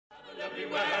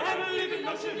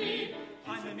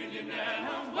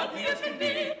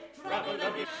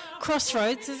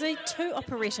Crossroads is a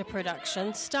two-operetta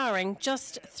production starring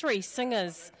just 3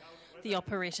 singers. The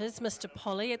operettas Mr.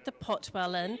 Polly at the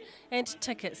Potwell Inn and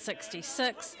Ticket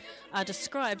 66 are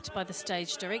described by the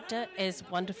stage director as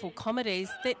wonderful comedies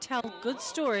that tell good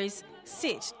stories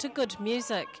set to good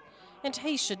music. And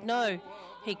he should know.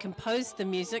 He composed the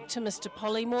music to Mr.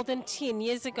 Polly more than 10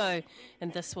 years ago,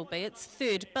 and this will be its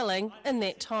 3rd billing in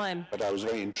that time. But I was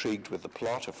very intrigued with the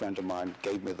plot. A friend of mine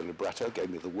gave me the libretto,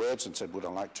 gave me the words and said, would I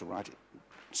like to write it,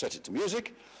 set it to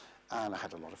music? And I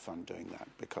had a lot of fun doing that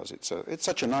because it's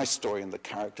such a nice story and the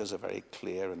characters are very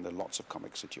clear and there are lots of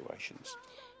comic situations.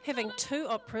 Having 2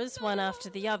 operas, one after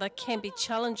the other, can be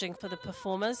challenging for the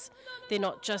performers. They're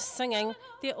not just singing,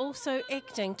 they're also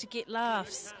acting to get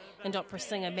laughs. And opera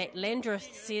singer Matt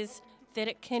Landreth says that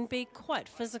it can be quite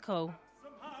physical.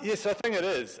 Yes, I think it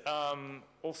is.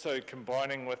 Also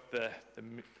combining with the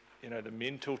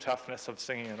mental toughness of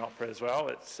singing an opera as well.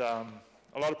 It's a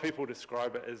lot of people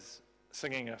describe it as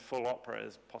singing a full opera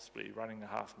as possibly running a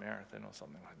half marathon or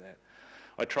something like that.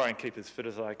 I try and keep as fit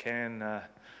as I can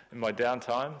in my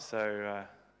downtime, so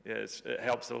it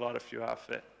helps a lot if you are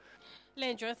fit.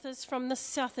 Landreth is from the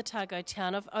South Otago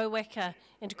town of Owaka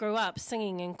and grew up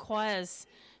singing in choirs.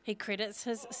 He credits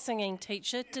his singing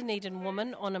teacher, Dunedin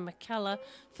woman Anna McCullough,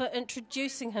 for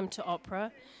introducing him to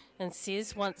opera and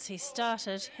says once he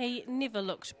started, he never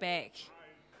looked back.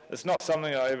 It's not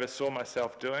something I ever saw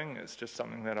myself doing, it's just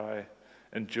something that I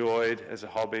enjoyed as a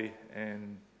hobby,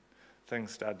 and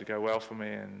things started to go well for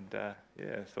me, and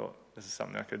I thought this is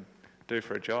something I could do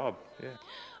for a job. Yeah.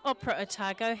 Opera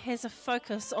Otago has a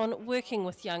focus on working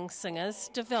with young singers,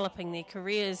 developing their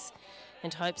careers,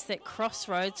 and hopes that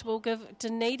Crossroads will give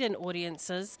Dunedin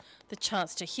audiences the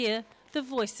chance to hear the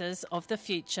voices of the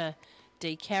future.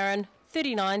 D. Karen,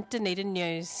 39 Dunedin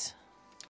News.